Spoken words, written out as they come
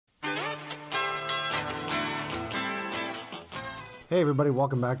Hey everybody,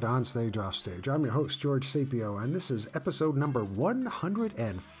 welcome back to On Stage, Off Stage. I'm your host, George Sapio, and this is episode number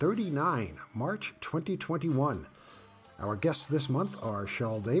 139, March 2021. Our guests this month are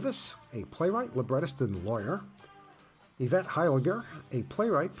Cheryl Davis, a playwright, librettist, and lawyer; Yvette Heiliger, a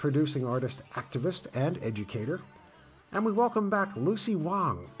playwright, producing artist, activist, and educator; and we welcome back Lucy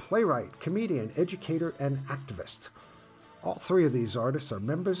Wong, playwright, comedian, educator, and activist. All three of these artists are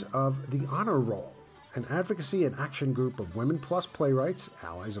members of the Honor Roll, an advocacy and action group of Women Plus playwrights,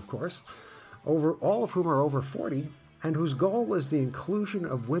 allies of course, all of whom are over 40, and whose goal is the inclusion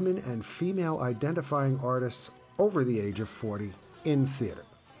of women and female identifying artists over the age of 40 in theater.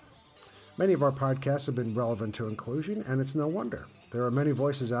 Many of our podcasts have been relevant to inclusion, and it's no wonder. There are many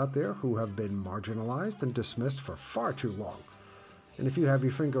voices out there who have been marginalized and dismissed for far too long. And if you have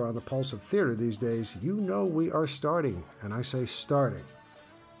your finger on the pulse of theater these days, you know we are starting, and I say starting,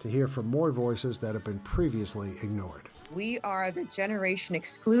 to hear from more voices that have been previously ignored. We are the generation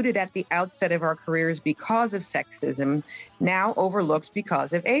excluded at the outset of our careers because of sexism, now overlooked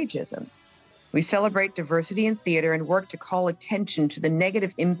because of ageism. We celebrate diversity in theater and work to call attention to the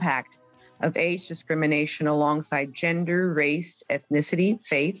negative impact of age discrimination alongside gender, race, ethnicity,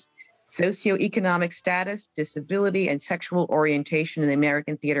 faith, socioeconomic status, disability, and sexual orientation in the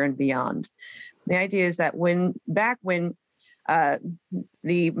American theater and beyond. The idea is that back when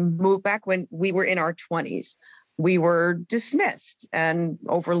we were in our 20s, we were dismissed and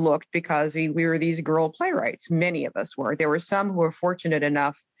overlooked because we were these girl playwrights. Many of us were. There were some who were fortunate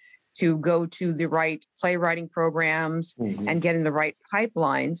enough to go to the right playwriting programs and get in the right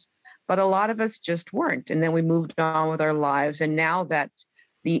pipelines, but a lot of us just weren't. And then we moved on with our lives. And now that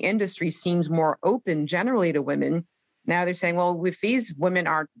the industry seems more open generally to women, now they're saying, well, if these women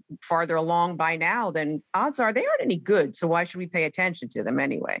are farther along by now, then odds are they aren't any good. So why should we pay attention to them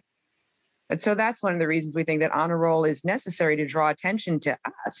anyway? And so that's one of the reasons we think that Honor Roll is necessary, to draw attention to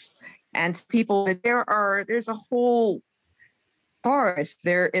us and to people. That there's a whole forest.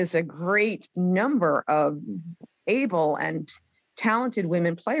 There is a great number of able and talented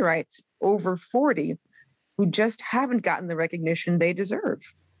women playwrights over 40 who just haven't gotten the recognition they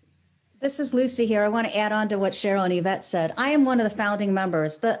deserve. This is Lucy here. I want to add on to what Cheryl and Yvette said. I am one of the founding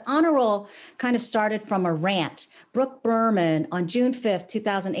members. The Honor Roll kind of started from a rant. Brooke Berman on June 5th,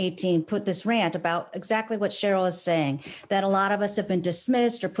 2018, put this rant about exactly what Cheryl is saying, that a lot of us have been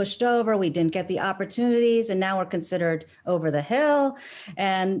dismissed or pushed over. We didn't get the opportunities, and now we're considered over the hill.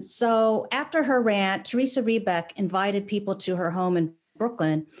 And so after her rant, Teresa Rebeck invited people to her home in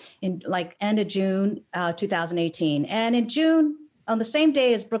Brooklyn in end of June 2018. And in June, on the same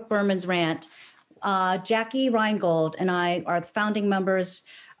day as Brooke Berman's rant, Jackie Reingold and I are the founding members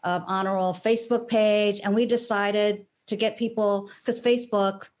of Honor Roll Facebook page, and we decided to get people, because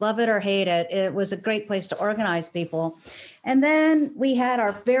Facebook, love it or hate it, it was a great place to organize people. And then we had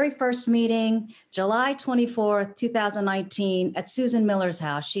our very first meeting, July 24th, 2019, at Susan Miller's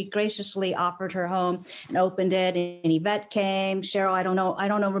house. She graciously offered her home and opened it, and Yvette came. Cheryl, I don't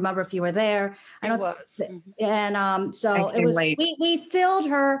know, remember if you were there. I was. And so it was, we filled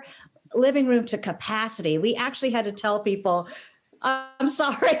her living room to capacity. We actually had to tell people, I'm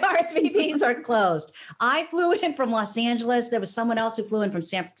sorry, RSVPs are closed. I flew in from Los Angeles. There was someone else who flew in from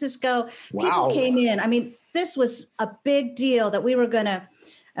San Francisco. Wow. People came in. I mean, this was a big deal that we were going to,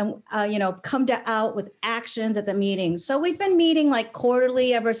 come out with actions at the meeting. So we've been meeting like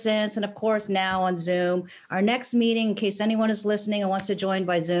quarterly ever since. And of course, now on Zoom. Our next meeting, in case anyone is listening and wants to join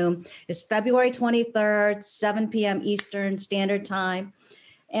by Zoom, is February 23rd, 7 p.m. Eastern Standard Time.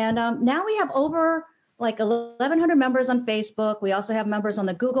 And now we have over 1,100 members on Facebook. We also have members on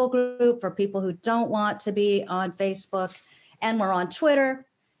the Google group for people who don't want to be on Facebook, and we're on Twitter.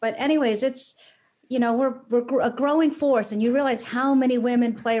 But anyways, it's, we're a growing force, and you realize how many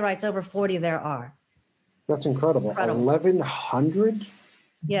women playwrights over 40 there are. That's incredible. 1,100?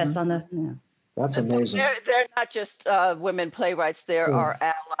 Yes, That's amazing. They're not just women playwrights. There are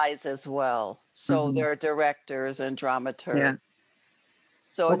allies as well. So there are directors and dramaturgs. Yeah.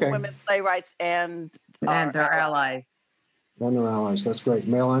 So it's women playwrights and their allies. And their allies. That's great.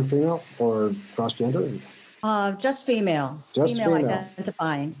 Male and female, or cross-gender? Just female. Just female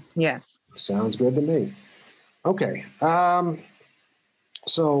identifying. Yes. Sounds good to me. Okay.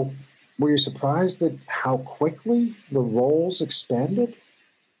 So were you surprised at how quickly the roles expanded?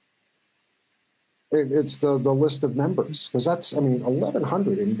 It's the list of members, because that's,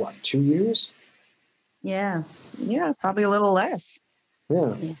 1,100 in what, 2 years? Yeah. Yeah, probably a little less.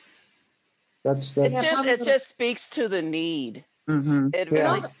 Yeah. That's it just speaks to the need. Mm-hmm.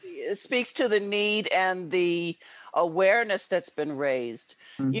 It speaks to the need and the awareness that's been raised.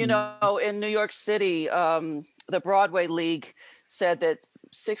 Mm-hmm. In New York City, the Broadway League said that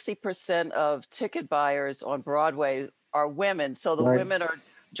 60% of ticket buyers on Broadway are women. So the women are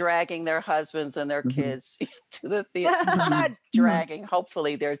dragging their husbands and their kids to the theater. Not dragging.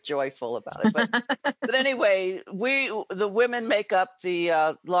 Hopefully they're joyful about it. But anyway, the women make up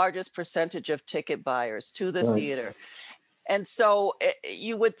the largest percentage of ticket buyers to the theater. And so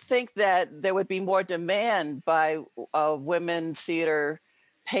you would think that there would be more demand by women theater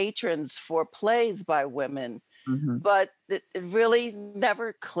patrons for plays by women, but it really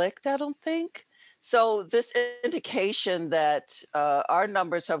never clicked, I don't think. So this indication that our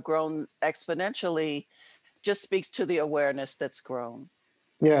numbers have grown exponentially just speaks to the awareness that's grown.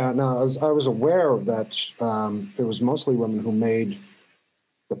 Yeah, no, I was aware that it was mostly women who made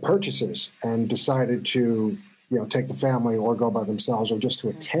the purchases and decided to, take the family or go by themselves or just to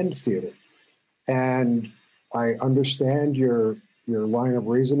attend theater. And I understand your line of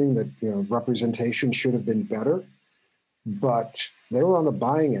reasoning that representation should have been better, but they were on the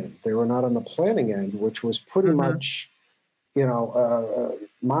buying end. They were not on the planning end, which was pretty much,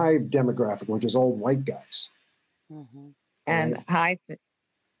 my demographic, which is old white guys. And I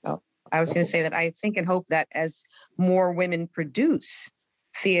was going to say that I think and hope that as more women produce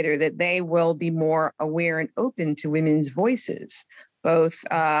theater, that they will be more aware and open to women's voices, both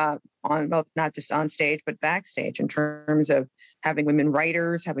not just on stage, but backstage, in terms of having women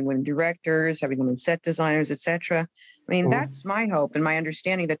writers, having women directors, having women set designers, etc. I mean, that's my hope and my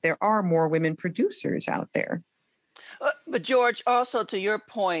understanding, that there are more women producers out there. But George, also to your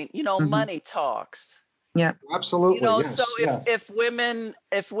point, money talks. Yeah, absolutely. Yes. So if women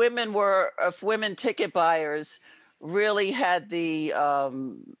ticket buyers really had the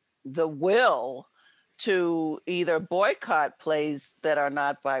will to either boycott plays that are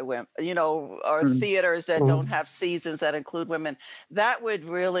not by women, or theaters that don't have seasons that include women, that would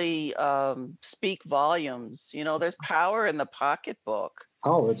really speak volumes. There's power in the pocketbook.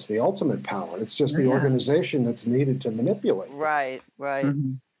 Oh, it's the ultimate power. It's just the organization that's needed to manipulate. Right.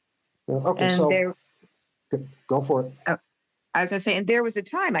 Okay, and so go for it. I was going to say, and there was a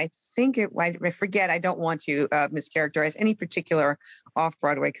time, I forget, I don't want to mischaracterize any particular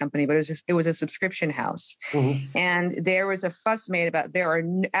off-Broadway company, but it was a subscription house. And there was a fuss made about there are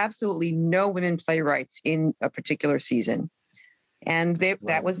absolutely no women playwrights in a particular season. And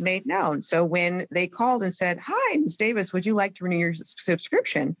that was made known. So when they called and said, "Hi, Ms. Davis, would you like to renew your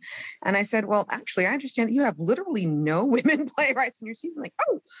subscription?" And I said, "Well, actually, I understand that you have literally no women playwrights in your season." Like,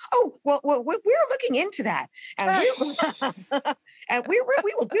 well, we're looking into that, and we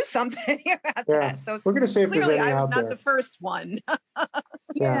will do something about that. So we're going to see if there's any out there. I'm not the first one.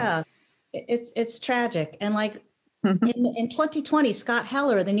 Yeah, it's tragic, and like. In 2020, Scott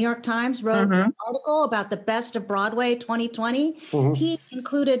Heller, the New York Times, wrote an article about the best of Broadway 2020. He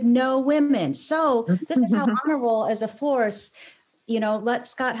included no women. So this is how Honor Roll as a force, let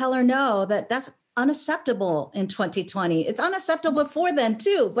Scott Heller know that that's unacceptable in 2020. It's unacceptable before then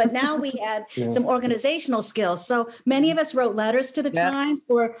too, but now we had some organizational skills. So many of us wrote letters to the Times,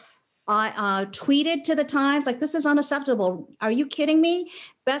 or I tweeted to the Times, like, this is unacceptable. Are you kidding me?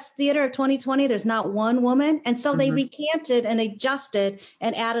 Best theater of 2020, there's not one woman. And so they recanted and adjusted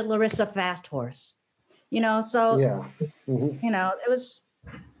and added Larissa Fasthorse. So, it was.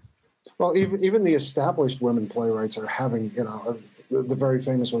 Well, even the established women playwrights are having, the very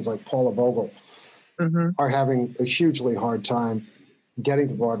famous ones like Paula Vogel are having a hugely hard time getting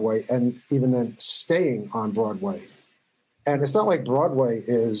to Broadway and even then staying on Broadway. And it's not like Broadway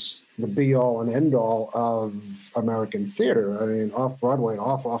is the be-all and end-all of American theater. I mean, off-Broadway,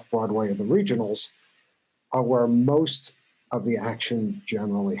 off-Broadway, and the regionals are where most of the action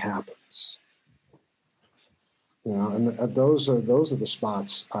generally happens. And those are the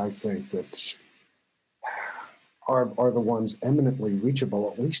spots, I think, that are the ones eminently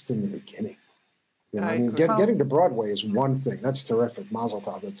reachable, at least in the beginning. Getting to Broadway is one thing. That's terrific. Mazel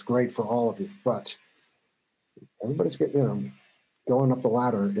tov. That's great for all of you. But everybody's getting, going up the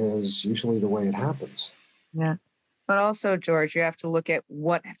ladder is usually the way it happens. Yeah. But also, George, you have to look at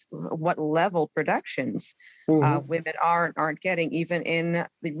what level productions women aren't getting, even in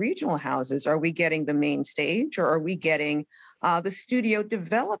the regional houses. Are we getting the main stage, or are we getting the studio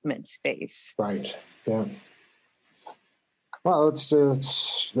development space? Right. Yeah. Well,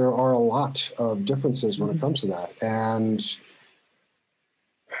 there are a lot of differences when it comes to that, and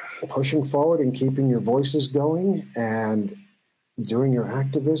pushing forward and keeping your voices going and doing your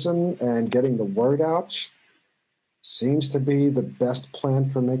activism and getting the word out seems to be the best plan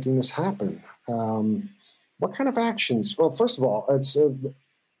for making this happen. What kind of actions? Well, first of all, it's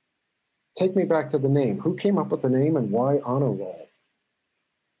take me back to the name. Who came up with the name and why Honor Roll?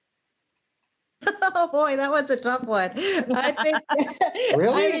 Oh boy, that was a tough one. I think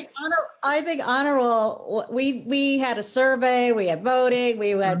Really? I think honor roll. We had a survey, we had voting,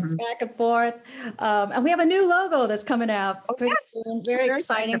 we went back and forth, and we have a new logo that's coming out pretty soon. Very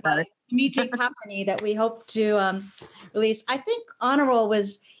exciting by Dimitri Paperny that we hope to release. I think honor roll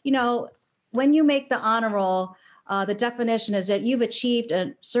was, when you make the honor roll, the definition is that you've achieved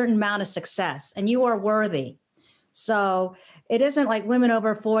a certain amount of success and you are worthy. So it isn't like women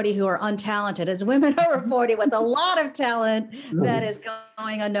over 40 who are untalented. It's women over 40 with a lot of talent that is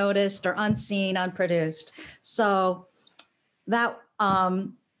going unnoticed or unseen, unproduced. So that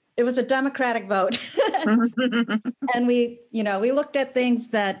it was a democratic vote. And we looked at things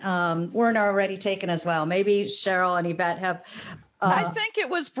that weren't already taken as well. Maybe Cheryl and Yvette have. I think it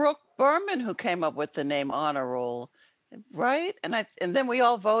was Brooke Berman who came up with the name Honor Roll, right? And then we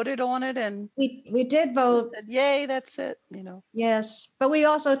all voted on it, and we did vote. Said, yay, that's it. Yes, but we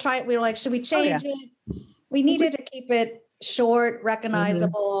also tried. We were like, should we change it? We needed to keep it short,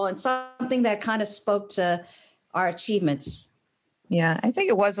 recognizable, and something that kind of spoke to our achievements. Yeah, I think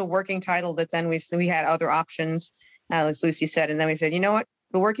it was a working title that then we had other options, as Lucy said, and then we said, you know what,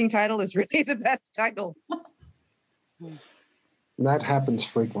 the working title is really the best title. That happens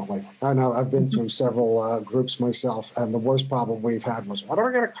frequently. I know I've been through several groups myself, and the worst problem we've had was, what are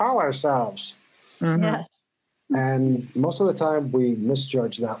we going to call ourselves? Yes. And most of the time we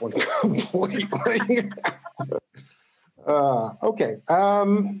misjudge that one completely. Okay.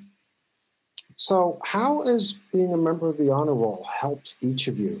 So how has being a member of the honor roll helped each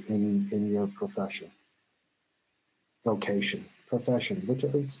of you in your profession, which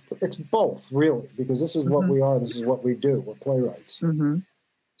it's both really, because this is what we are. This is what we do. We're playwrights.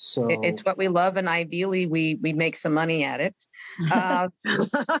 So it's what we love, and ideally we make some money at it. Money?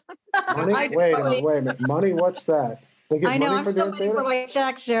 Wait a minute. Money? What's that? They get money I'm for still waiting for my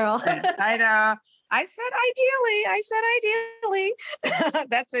check, Cheryl. I know. I said ideally.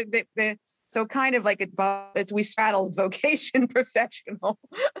 That's it. So kind of like we straddle the vocation professional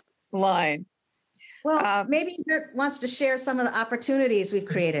line. Well, maybe Yvette wants to share some of the opportunities we've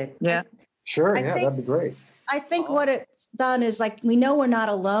created. Yeah. Sure. That'd be great. I think what it's done is, like, we know we're not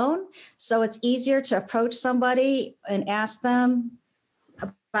alone. So it's easier to approach somebody and ask them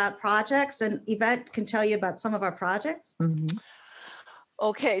about projects. And Yvette can tell you about some of our projects.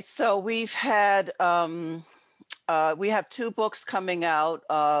 Okay. So we've had, we have 2 books coming out,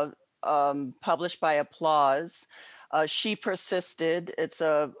 published by Applause. She Persisted. It's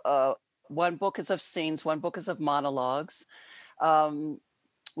one book is of scenes, one book is of monologues.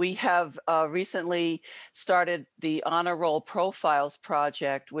 We have recently started the Honor Roll Profiles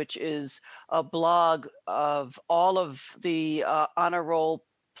Project, which is a blog of all of the Honor Roll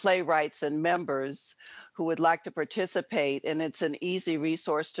playwrights and members who would like to participate. And it's an easy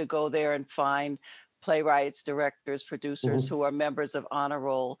resource to go there and find playwrights, directors, producers who are members of Honor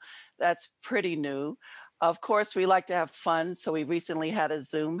Roll. That's pretty new. Of course, we like to have fun. So we recently had a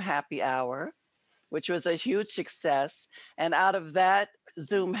Zoom happy hour, which was a huge success. And out of that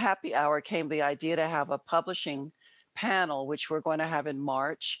Zoom happy hour came the idea to have a publishing panel, which we're going to have in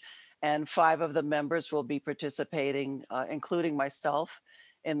March. And 5 of the members will be participating, including myself,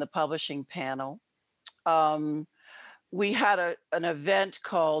 in the publishing panel. We had an event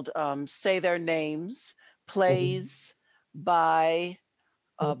called Say Their Names, plays by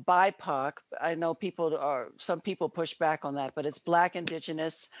BIPOC. I know some people push back on that, but it's Black,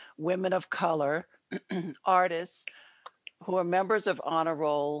 Indigenous, women of color, artists who are members of Honor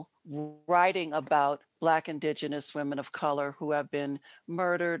Roll, writing about Black, Indigenous women of color who have been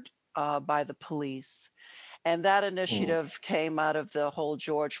murdered by the police. And that initiative came out of the whole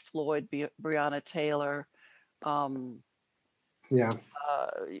George Floyd, Breonna Taylor,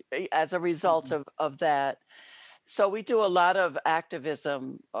 as a result of that. So we do a lot of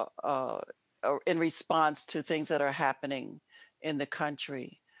activism in response to things that are happening in the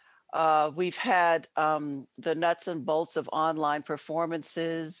country. We've had the nuts and bolts of online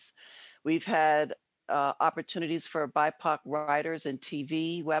performances. We've had opportunities for BIPOC writers and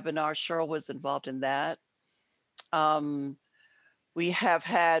TV webinars. Cheryl was involved in that. We have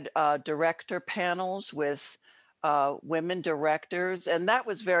had director panels with women directors, and that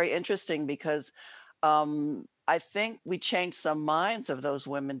was very interesting because I think we changed some minds of those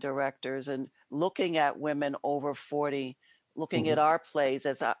women directors, and looking at women over 40, looking at our plays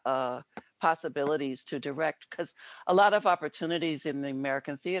as possibilities to direct, because a lot of opportunities in the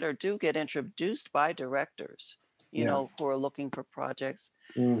American theater do get introduced by directors, you know, who are looking for projects.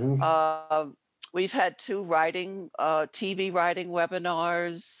 We've had 2 TV writing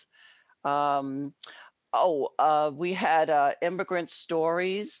webinars. We had Immigrant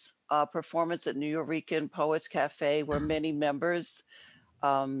Stories performance at Nuyorican Poets Cafe where many members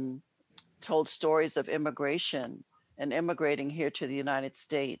told stories of immigration and immigrating here to the United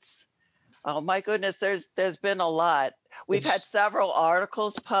States. Oh my goodness, there's been a lot. We've had several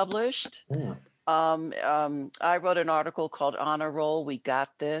articles published. Yeah. I wrote an article called Honor Roll, We Got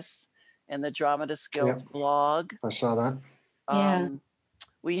This, in the Dramatists Guild blog. I saw that. Yeah.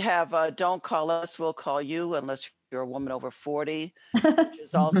 We have Don't Call Us, We'll Call You, unless you're a woman over 40, which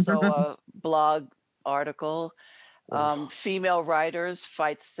is also a blog article. Female writers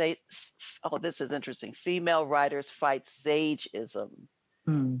fight this is interesting. Female writers fight sageism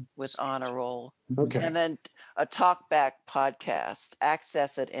with Honor Roll. Okay. And then a talkback podcast,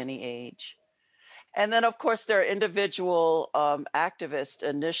 Access at Any Age. And then, of course, there are individual activist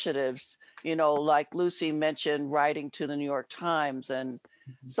initiatives, like Lucy mentioned, writing to the New York Times. And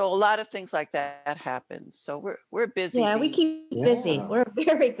so a lot of things like that happen. So we're busy. Yeah, we keep busy. We're a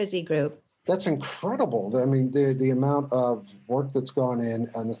very busy group. That's incredible. I mean, the amount of work that's gone in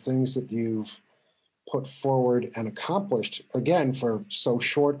and the things that you've put forward and accomplished, again, for so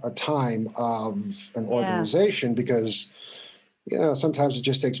short a time of an organization, because, sometimes it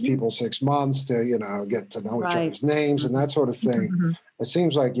just takes people 6 months to, get to know each other's names and that sort of thing. It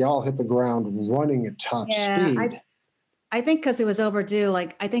seems like y'all hit the ground running at top speed. I think because it was overdue.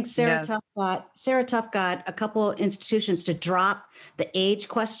 Like I think Sarah Tough got a couple institutions to drop the age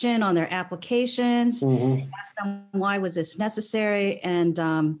question on their applications. Ask them why was this necessary,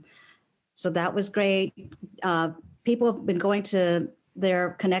 and so that was great. People have been going to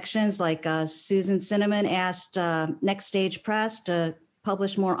their connections. Like Susan Cinnamon asked Next Stage Press to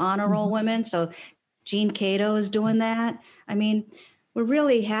publish more honor roll women. So Jean Cato is doing that. I mean, we're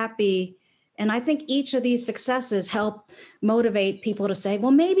really happy. And I think each of these successes help motivate people to say,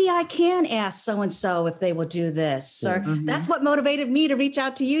 well, maybe I can ask so-and-so if they will do this. Or that's what motivated me to reach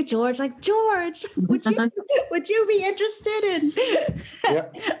out to you, George. Like, George, would you be interested in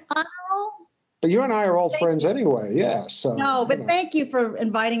honor roll? But you and I are old friends anyway. Yeah. So no, but thank you for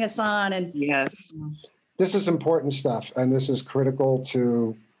inviting us on. And yes, this is important stuff. And this is critical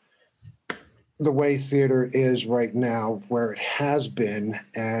to the way theater is right now, where it has been,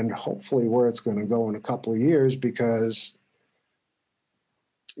 and hopefully where it's going to go in a couple of years, because,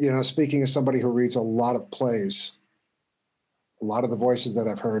 speaking as somebody who reads a lot of plays, a lot of the voices that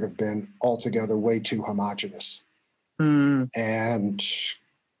I've heard have been altogether way too homogenous. And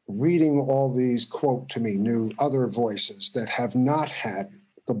reading all these, quote to me, new other voices that have not had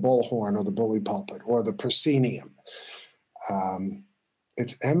the bullhorn or the bully pulpit or the proscenium,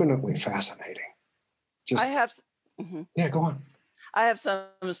 it's eminently fascinating. Go on. I have some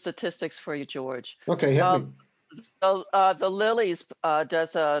statistics for you, George. Okay, hit me. The Lilies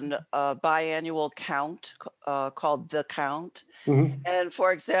does a biannual count called The Count. And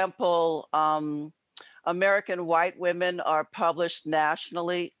for example, American white women are produced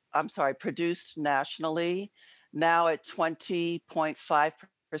nationally, now at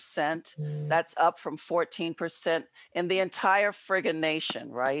 20.5%. That's up from 14% in the entire friggin' nation,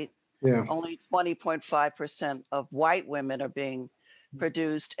 right? Yeah. Only 20.5% of white women are being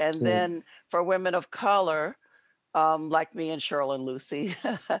produced. And then for women of color, like me and Cheryl and Lucy,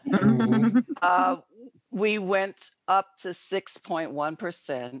 we went up to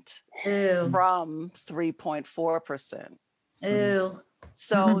 6.1% from 3.4%.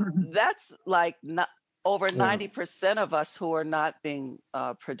 So that's like over 90% of us who are not being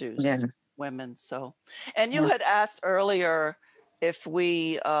produced, women. So, and you had asked earlier if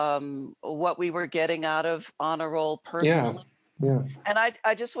we what we were getting out of honor roll personally. Yeah. And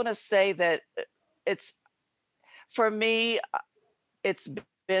I just want to say that for me, it's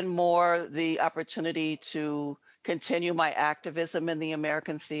been more the opportunity to continue my activism in the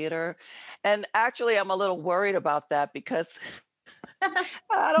American theater. And actually, I'm a little worried about that because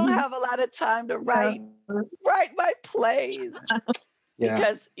I don't have a lot of time to write my plays.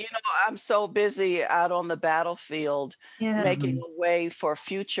 Because, I'm so busy out on the battlefield making a way for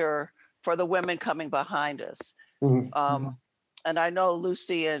the women coming behind us. And I know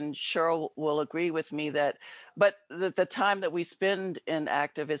Lucy and Cheryl will agree with me but the time that we spend in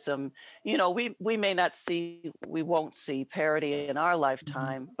activism, we won't see parity in our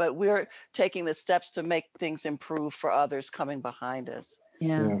lifetime, but we're taking the steps to make things improve for others coming behind us.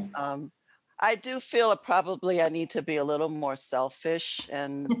 I do feel probably I need to be a little more selfish,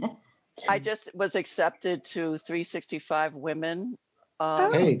 and I just was accepted to 365 Women.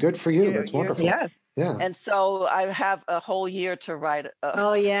 Hey, good for you. That's wonderful. Yeah. And so I have a whole year to write a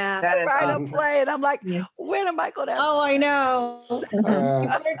play. And I'm like, when am I going to? Oh, I know. You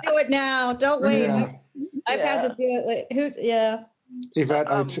better do it now. Don't wait. I've had to do it. Yvette,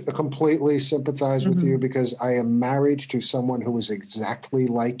 completely sympathize with you because I am married to someone who is exactly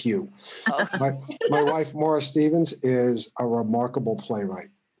like you. Oh. My wife, Maura Stevens, is a remarkable playwright.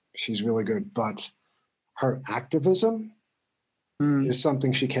 She's really good, but her activism is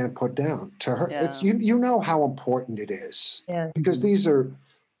something she can't put down. To her, it's you know how important it is because these are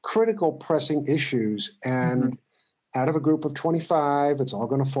critical, pressing issues, and out of a group of 25, it's all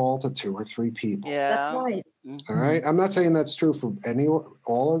going to fall to 2 or 3 people. Yeah, that's right. All right. I'm not saying that's true for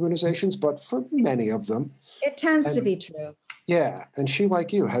all organizations, but for many of them, It tends to be true. Yeah, and she,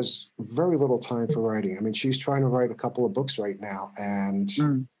 like you, has very little time for writing. I mean, she's trying to write a couple of books right now, and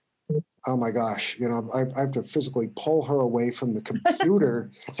oh my gosh, I have to physically pull her away from the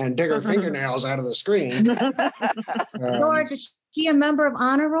computer and dig her fingernails out of the screen. George, is she a member of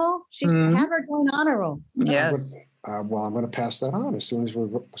Honor Roll? She's had her join Honor Roll. Yes. Well, I'm going to pass that on as soon as we're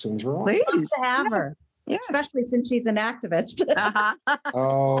off. Please. Love to have her. Yes. Especially since she's an activist.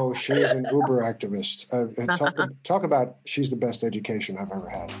 Oh, she's an uber activist. Talk about she's the best education I've ever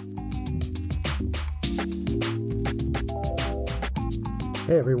had.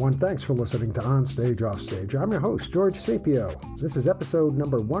 Hey everyone, thanks for listening to On Stage, Off Stage. I'm your host, George Sapio. This is episode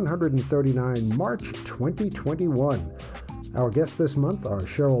number 139, March 2021. Our guests this month are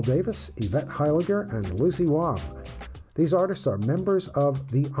Cheryl Davis, Yvette Heiliger, and Lucy Wong. These artists are members of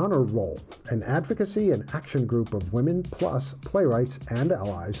the Honor Roll, an advocacy and action group of women plus playwrights and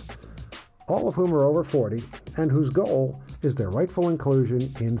allies, all of whom are over 40, and whose goal is their rightful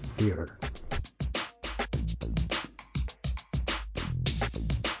inclusion in theater.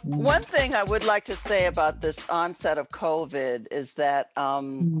 One thing I would like to say about this onset of COVID is that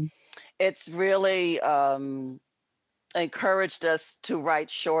it's really encouraged us to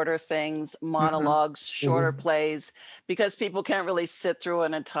write shorter things, monologues, shorter plays, because people can't really sit through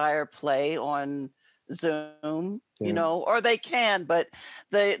an entire play on Zoom, or they can, but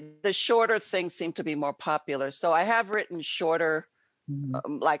the shorter things seem to be more popular. So I have written shorter,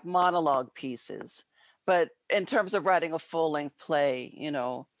 like monologue pieces, but in terms of writing a full-length play,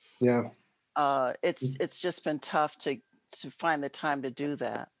 it's just been tough to find the time to do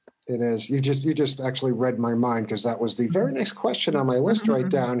that. It is. You just actually read my mind, because that was the very next question on my list right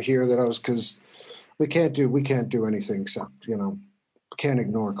down here because we can't do anything except, can't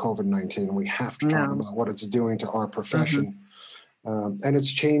ignore COVID-19. We have to talk about what it's doing to our profession. And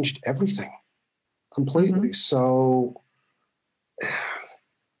it's changed everything completely. So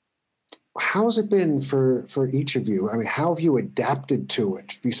how has it been for each of you? I mean, how have you adapted to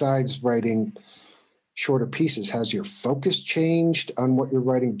it besides writing shorter pieces? Has your focus changed on what you're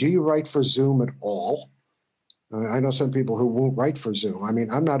writing? Do you write for Zoom at all? I know some people who won't write for Zoom. I mean,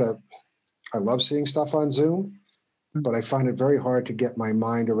 I love seeing stuff on Zoom, but I find it very hard to get my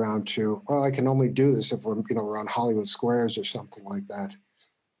mind around to, I can only do this if we're on Hollywood Squares or something like that.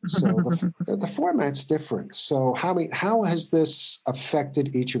 So the format's different. So how has this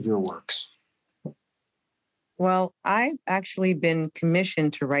affected each of your works? Well, I've actually been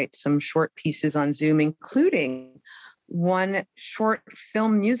commissioned to write some short pieces on Zoom, including one short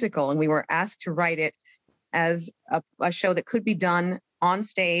film musical. And we were asked to write it as a show that could be done on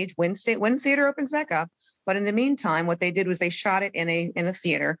stage when theater opens back up. But in the meantime, what they did was they shot it in a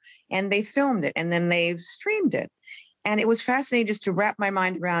theater, and they filmed it, and then they streamed it. And it was fascinating just to wrap my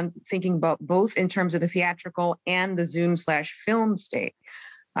mind around thinking about both in terms of the theatrical and the Zoom/film state.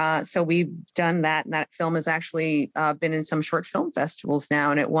 So we've done that, and that film has actually been in some short film festivals now,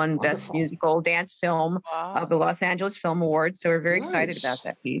 and it won Best Musical Dance Film of the Los Angeles Film Awards. So we're very excited about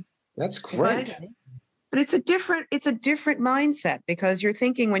that piece. That's great. But it's a different mindset, because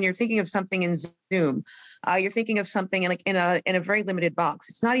when you're thinking of something in Zoom, you're thinking of something like in a very limited box.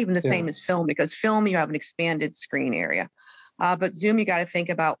 It's not even the same as film, because film, you have an expanded screen area. But Zoom, you got to think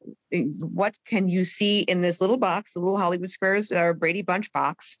about what can you see in this little box, the little Hollywood Squares or Brady Bunch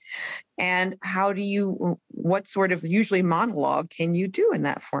box, and what sort of usually monologue can you do in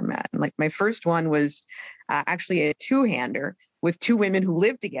that format? And like my first one was actually a two-hander with two women who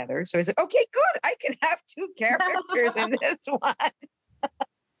live together. So I said, okay, good, I can have two characters in this one.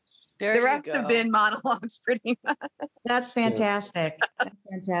 The rest have been monologues, pretty much. That's fantastic. That's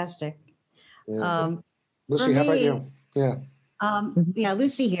fantastic. Yeah. Lucy, how about you? Yeah.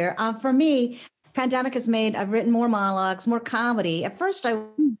 Lucy here. For me, pandemic I've written more monologues, more comedy. At first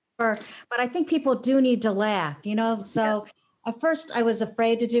but I think people do need to laugh, So at first I was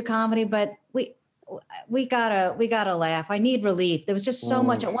afraid to do comedy, but we gotta laugh. I need relief. There was just so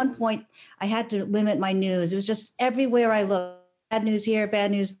much. At one point I had to limit my news. It was just everywhere I looked. Bad news here,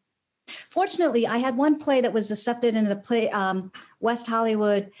 bad news. Fortunately, I had one play that was accepted into the West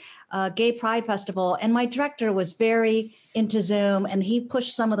Hollywood Gay Pride Festival, and my director was very into Zoom, and he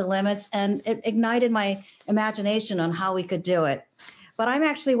pushed some of the limits, and it ignited my imagination on how we could do it. But I'm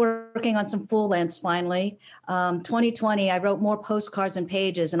actually working on some full lengths finally. 2020, I wrote more postcards and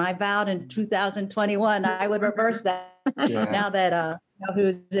pages, and I vowed in 2021 I would reverse that. Now that you know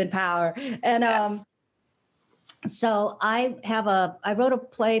who's in power. And so I wrote a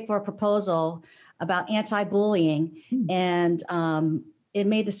play for a proposal about anti-bullying, and it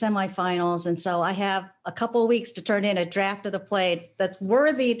made the semifinals. And so I have a couple of weeks to turn in a draft of the play that's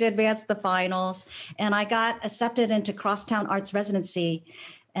worthy to advance the finals. And I got accepted into Crosstown Arts Residency,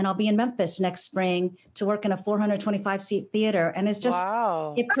 and I'll be in Memphis next spring to work in a 425-seat theater. And it's just,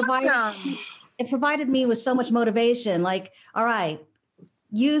 it provided me with so much motivation. Like, all right,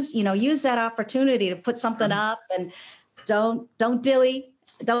 use that opportunity to put something up, and don't dally,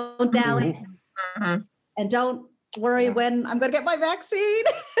 and don't worry when I'm going to get my vaccine.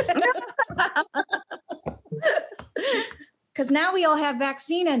 Because now we all have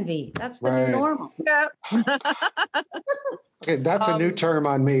vaccine envy. That's the new normal. Okay, that's a new term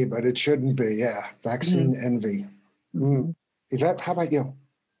on me, but it shouldn't be. Yeah, vaccine envy. Yvette, how about you?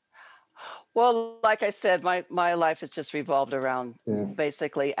 Well, like I said, my life has just revolved around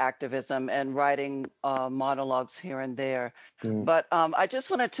basically activism and writing monologues here and there. But I just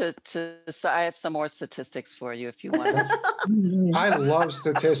wanted to say, I have some more statistics for you if you want. I love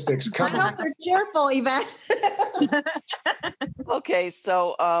statistics. Come on. They're cheerful, Yvette. Okay,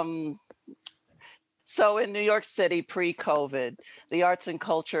 so in New York City pre-COVID, the arts and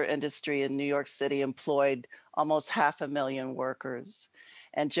culture industry in New York City employed almost 500,000 workers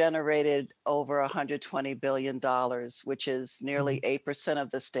and generated over $120 billion, which is nearly 8% of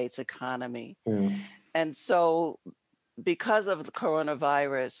the state's economy. And so because of the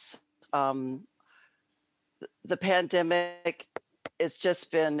coronavirus, the pandemic, it's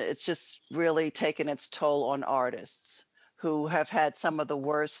just really taken its toll on artists who have had some of the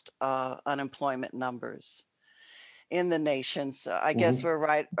worst unemployment numbers in the nation. So I guess we're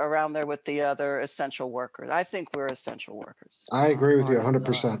right around there with the other essential workers. I think we're essential workers. I agree with you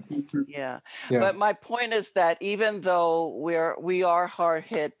 100%. Yeah. But my point is that even though we are hard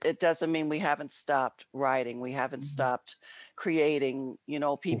hit, it doesn't mean we haven't stopped writing. We haven't stopped creating. You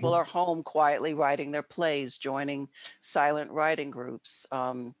know, people are home quietly writing their plays, joining silent writing groups.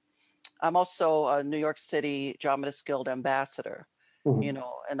 I'm also a New York City Dramatist Guild ambassador. You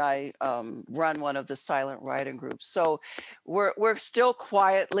know, and I run one of the silent writing groups. So we're still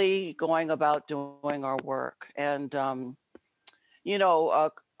quietly going about doing our work. And you know,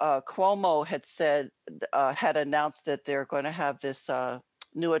 Cuomo had announced that they're going to have this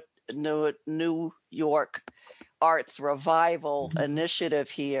New York Arts Revival initiative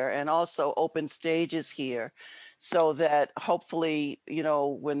here, and also open stages here, so that hopefully, you know,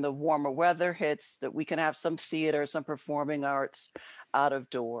 when the warmer weather hits, that we can have some theater, some performing arts out of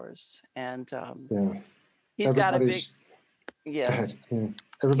doors. And he's got a big,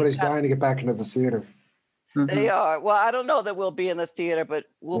 everybody's dying to get back into the theater. They are. Well, I don't know that we'll be in the theater, but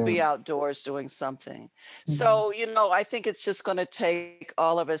we'll be outdoors doing something. So, you know, I think it's just going to take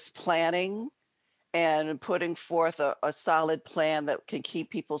all of us planning and putting forth a solid plan that can keep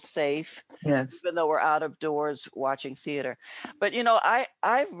people safe, even though we're out of doors watching theater. But, you know, I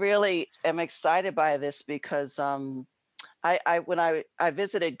really am excited by this because when I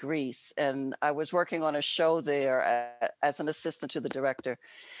visited Greece, and I was working on a show there as an assistant to the director,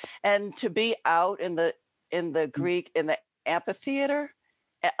 and to be out in the amphitheater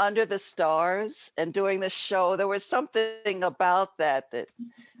under the stars and doing the show, there was something about that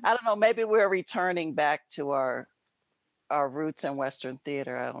I don't know, maybe we're returning back to our roots in Western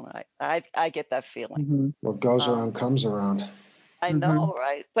theater. I don't know. I get that feeling. What goes around comes around. I know,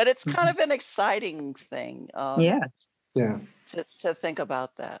 right? But it's kind of an exciting thing. To think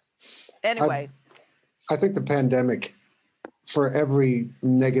about that. Anyway. I think the pandemic, for every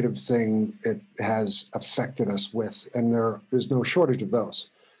negative thing it has affected us with, and there is no shortage of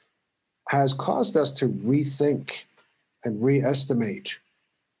those, has caused us to rethink and reestimate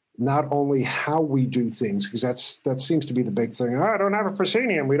not only how we do things, because that seems to be the big thing. I don't have a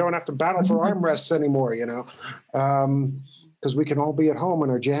proscenium. We don't have to battle for armrests anymore, you know, because we can all be at home in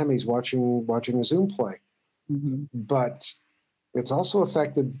our jammies watching a Zoom play. But it's also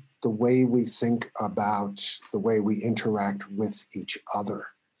affected the way we think about the way we interact with each other.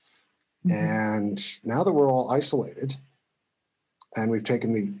 And now that we're all isolated and we've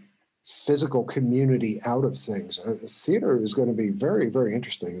taken the physical community out of things, theater is going to be very, very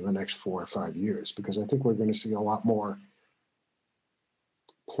interesting in the next 4 or 5 years, because I think we're going to see a lot more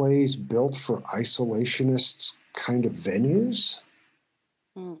plays built for isolationists kind of venues.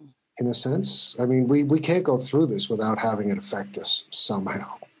 in a sense. I mean, we can't go through this without having it affect us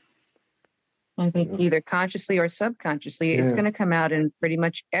somehow. I think either consciously or subconsciously, it's going to come out in pretty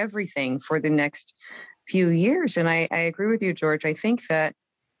much everything for the next few years. And I agree with you, George. I think that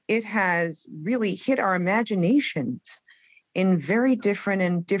it has really hit our imaginations in very different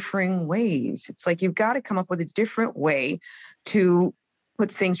and differing ways. It's like you've got to come up with a different way to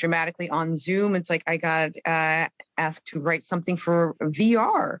put things dramatically on Zoom. It's like I got asked to write something for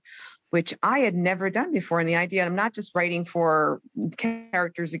VR, which I had never done before. And the idea, I'm not just writing for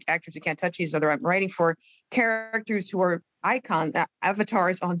actors who can't touch each other. I'm writing for characters who are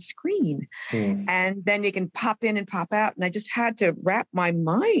avatars on screen. And then they can pop in and pop out. And I just had to wrap my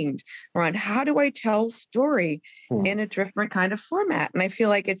mind around how do I tell story in a different kind of format. And I feel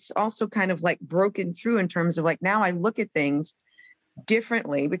like it's also kind of like broken through in terms of like, now I look at things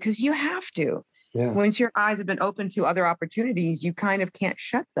differently because you have to. Yeah. Once your eyes have been open to other opportunities, you kind of can't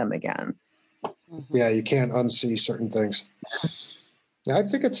shut them again. Yeah, you can't unsee certain things. I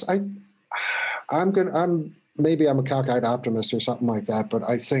think maybe I'm a cockeyed optimist or something like that, but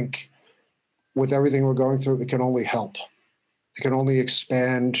I think with everything we're going through, it can only help. It can only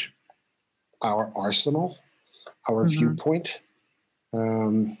expand our arsenal, our viewpoint.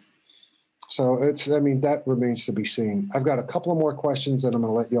 So that remains to be seen. I've got a couple of more questions and I'm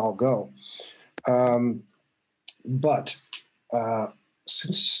going to let you all go. But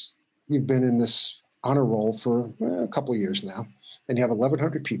since you've been in this honor roll for a couple of years now, and you have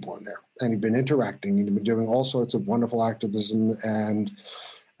 1,100 people in there, and you've been interacting, and you've been doing all sorts of wonderful activism and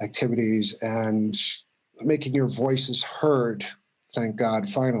activities and making your voices heard, thank God,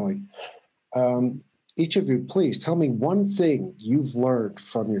 finally. Each of you, please tell me one thing you've learned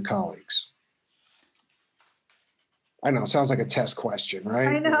from your colleagues. I know, it sounds like a test question, right?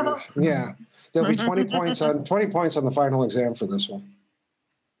 I know. Yeah. There'll be 20 points on the final exam for this one.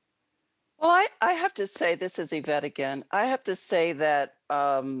 Well, I have to say, this is Yvette again. I have to say that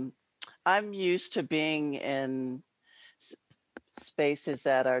I'm used to being in spaces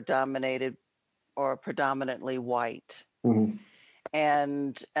that are dominated or predominantly white. Mm-hmm.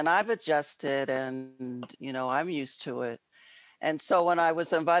 And I've adjusted and, I'm used to it. And so when I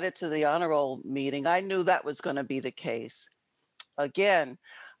was invited to the honor roll meeting, I knew that was going to be the case. Again,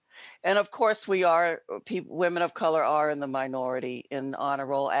 and of course, women of color are in the minority in honor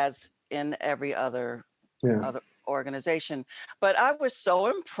roll, as in every other organization. But I was so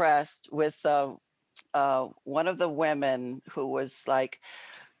impressed with one of the women who was like,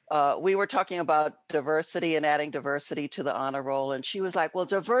 we were talking about diversity and adding diversity to the honor roll. And she was like, well,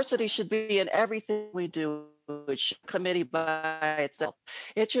 diversity should be in everything we do. It should committee by itself.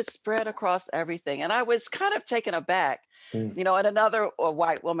 It should spread across everything. And I was kind of taken aback, and another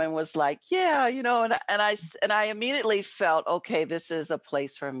white woman was like, yeah, and I immediately felt, okay, this is a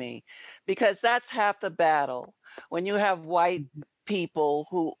place for me, because that's half the battle. When you have white people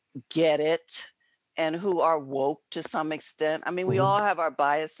who get it and who are woke to some extent. I mean, we all have our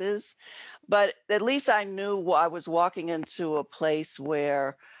biases, but at least I knew I was walking into a place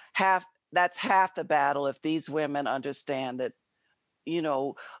where that's half the battle. If these women understand that,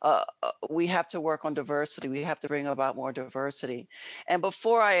 we have to work on diversity. We have to bring about more diversity. And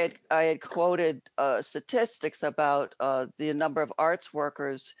before I had quoted statistics about the number of arts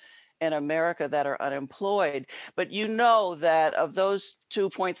workers in America that are unemployed. But that of those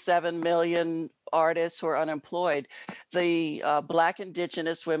 2.7 million artists who are unemployed, the Black,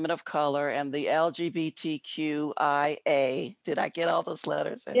 Indigenous, women of color, and the LGBTQIA, did I get all those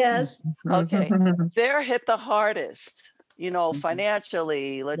letters in? Yes. Okay. They're hit the hardest,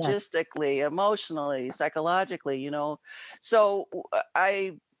 financially, logistically, emotionally, psychologically, So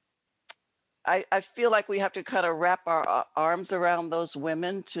I feel like we have to kind of wrap our arms around those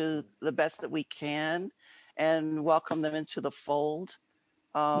women to the best that we can and welcome them into the fold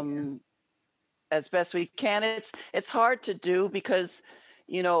as best we can. It's hard to do because,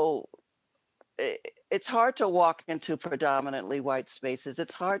 it's hard to walk into predominantly white spaces.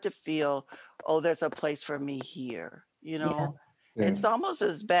 It's hard to feel, oh, there's a place for me here, Yeah. It's almost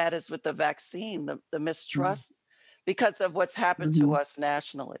as bad as with the vaccine, the mistrust because of what's happened to us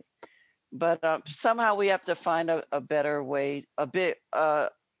nationally. But somehow we have to find a better way,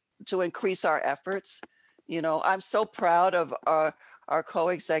 to increase our efforts. I'm so proud of our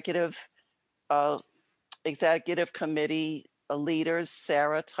co-executive executive committee leaders,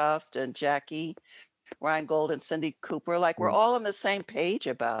 Sarah Tuft and Jackie Reingold and Cindy Cooper. Like we're all on the same page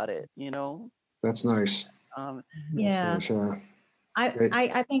about it. That's nice. Yeah. That's nice,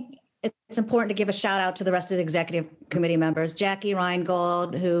 I think it's important to give a shout out to the rest of the executive committee members. Jackie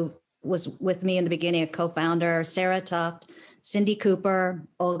Reingold, who was with me in the beginning, a co-founder, Sarah Tuft, Cindy Cooper,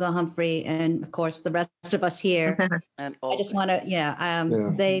 Olga Humphrey, and of course the rest of us here. And I just want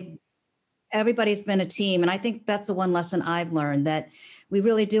to, everybody's been a team. And I think that's the one lesson I've learned, that we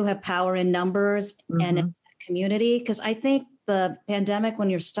really do have power in numbers and in community. Because I think the pandemic, when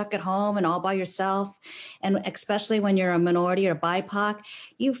you're stuck at home and all by yourself, and especially when you're a minority or BIPOC,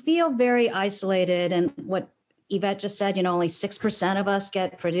 you feel very isolated. And what Yvette just said, only 6% of us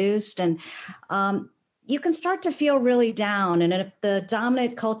get produced. And you can start to feel really down. And if the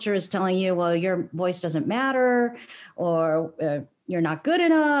dominant culture is telling you, well, your voice doesn't matter, or you're not good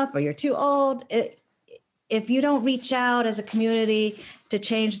enough, or you're too old, if you don't reach out as a community to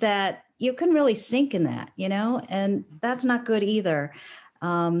change that, you can really sink in that, and that's not good either.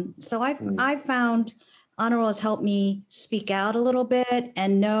 So I've found Honor Roll has helped me speak out a little bit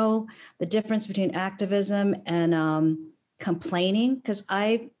and know the difference between activism and complaining, because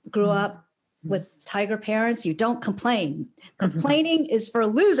I grew up with Tiger parents. You don't complain. Complaining is for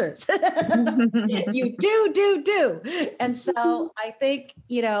losers. You do. And so I think,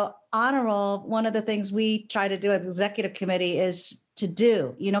 Honor Roll, one of the things we try to do as executive committee is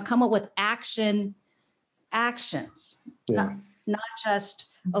to come up with actions, not just,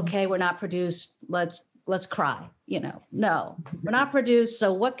 okay, we're not produced, let's cry, no, we're not produced.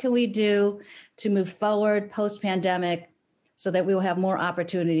 So what can we do to move forward post-pandemic so that we will have more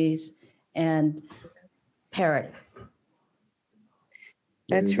opportunities and parity?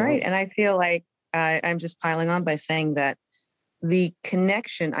 That's right. And I feel like I'm just piling on by saying that the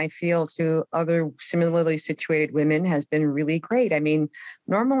connection I feel to other similarly situated women has been really great. I mean,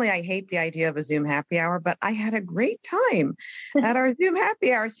 normally I hate the idea of a Zoom happy hour, but I had a great time at our Zoom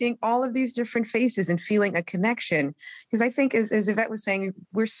happy hour, seeing all of these different faces and feeling a connection. Because I think, as Yvette was saying,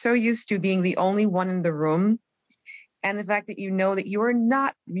 we're so used to being the only one in the room. And the fact that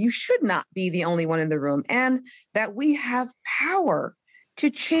that you should not be the only one in the room, and that we have power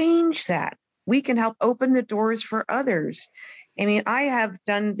to change that. We can help open the doors for others. I mean, I have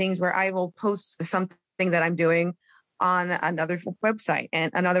done things where I will post something that I'm doing on another website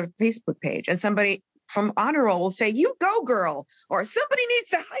and another Facebook page, and somebody from Honor Roll will say, "You go, girl," or "Somebody needs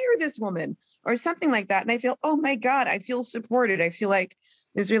to hire this woman," or something like that. And I feel, oh my God, I feel supported. I feel like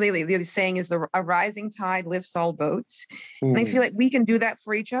there's really, the saying is a rising tide lifts all boats. And I feel like we can do that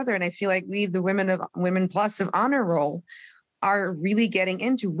for each other. And I feel like we, the Women Plus of Honor Roll, are really getting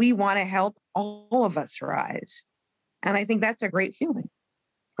into, we want to help all of us rise. And I think that's a great feeling.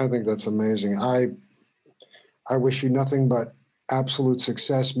 I think that's amazing. I wish you nothing but absolute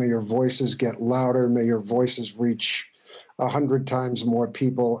success. May your voices get louder. May your voices reach 100 times more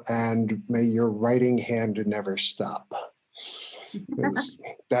people, and may your writing hand never stop.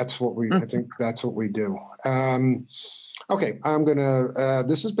 That's what I think that's what we do. Okay, I'm gonna.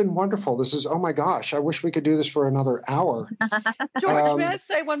 This has been wonderful. Oh my gosh! I wish we could do this for another hour. George, may I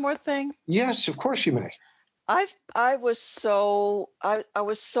say one more thing? Yes, of course you may. I was so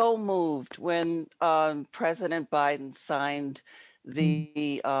moved when President Biden signed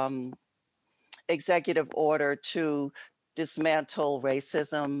the executive order to dismantle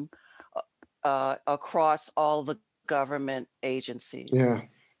racism across all the government agencies. Yeah.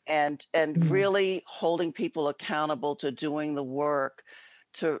 And really holding people accountable to doing the work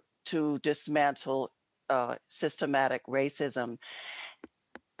to dismantle systematic racism.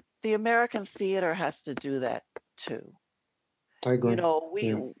 The American theater has to do that too. I agree.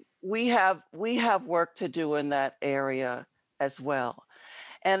 We have work to do in that area as well.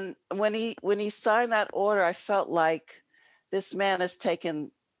 And when he signed that order, I felt like this man has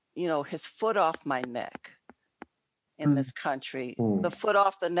taken, his foot off my neck in this country, the foot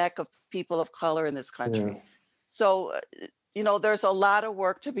off the neck of people of color in this country. Yeah. So, there's a lot of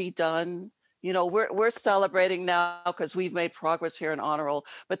work to be done. We're celebrating now because we've made progress here in Honor Roll,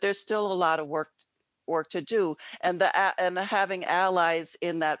 but there's still a lot of work to do. And having allies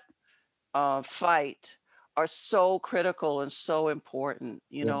in that fight are so critical and so important.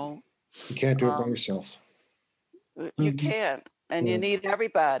 You can't do it by yourself. You can't, and you need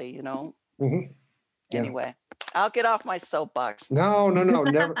everybody. Anyway. I'll get off my soapbox. No,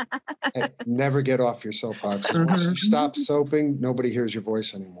 never, never get off your soapbox. Once you stop soaping, nobody hears your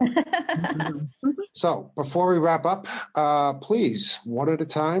voice anymore. So before we wrap up, please, one at a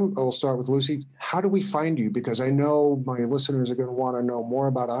time, we'll start with Lucy. How do we find you? Because I know my listeners are going to want to know more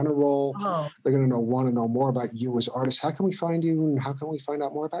about Honor Roll. Oh. They're going to want to know more about you as artists. How can we find you, and how can we find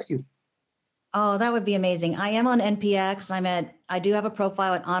out more about you? Oh, that would be amazing. I am on NPX. I do have a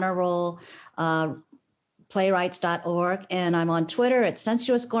profile at Honor Roll. Playwrights.org, and I'm on Twitter at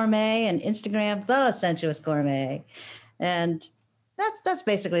Sensuous Gourmet and Instagram, The Sensuous Gourmet. And that's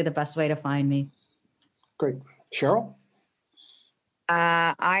basically the best way to find me. Great. Cheryl?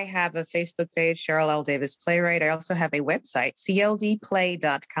 I have a Facebook page, Cheryl L. Davis Playwright. I also have a website,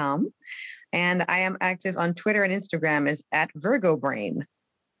 cldplay.com. And I am active on Twitter and Instagram as @VirgoBrain.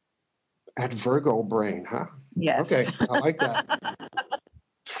 At Virgo Brain, huh? Yes. Okay, I like that.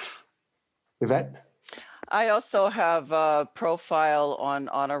 Yvette? I also have a profile on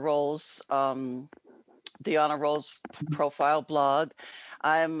Honor Rolls, the Honor Rolls profile blog.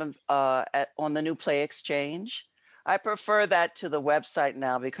 I'm on the New Play Exchange. I prefer that to the website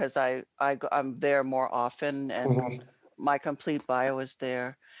now because I'm there more often, and my complete bio is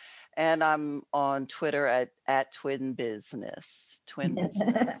there. And I'm on Twitter at Twin Business. Twin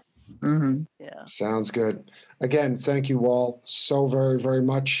Business. Yeah. Sounds good. Again, thank you all so very, very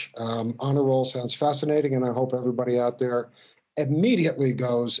much. Honor Roll sounds fascinating, and I hope everybody out there immediately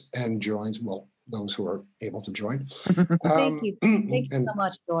goes and joins. Well, those who are able to join. Thank you. Thank you so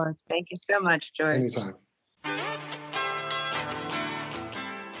much, George. Thank you so much, George. Anytime.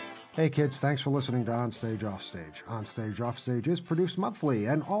 Hey kids, thanks for listening to Onstage Offstage. Onstage Offstage is produced monthly,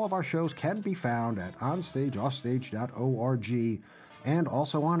 and all of our shows can be found at onstageoffstage.org and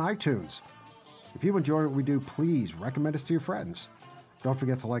also on iTunes. If you enjoy what we do, please recommend us to your friends. Don't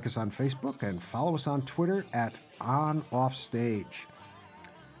forget to like us on Facebook and follow us on Twitter at OnOffStage.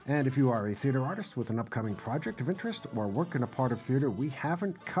 And if you are a theater artist with an upcoming project of interest or work in a part of theater we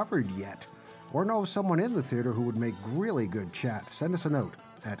haven't covered yet, or know of someone in the theater who would make really good chat, send us a note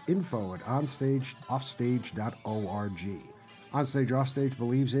at info@onstageoffstage.org. Onstage Offstage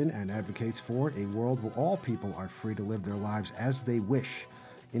believes in and advocates for a world where all people are free to live their lives as they wish,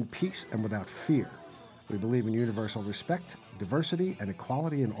 in peace and without fear. We believe in universal respect, diversity, and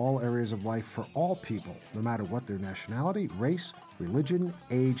equality in all areas of life for all people, no matter what their nationality, race, religion,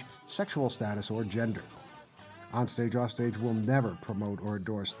 age, sexual status, or gender. Onstage Offstage will never promote or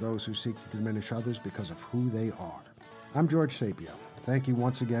endorse those who seek to diminish others because of who they are. I'm George Sapio. Thank you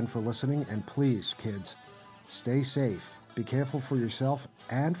once again for listening, and please, kids, stay safe. Be careful for yourself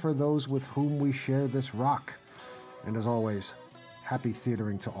and for those with whom we share this rock. And as always, happy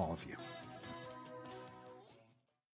theatering to all of you.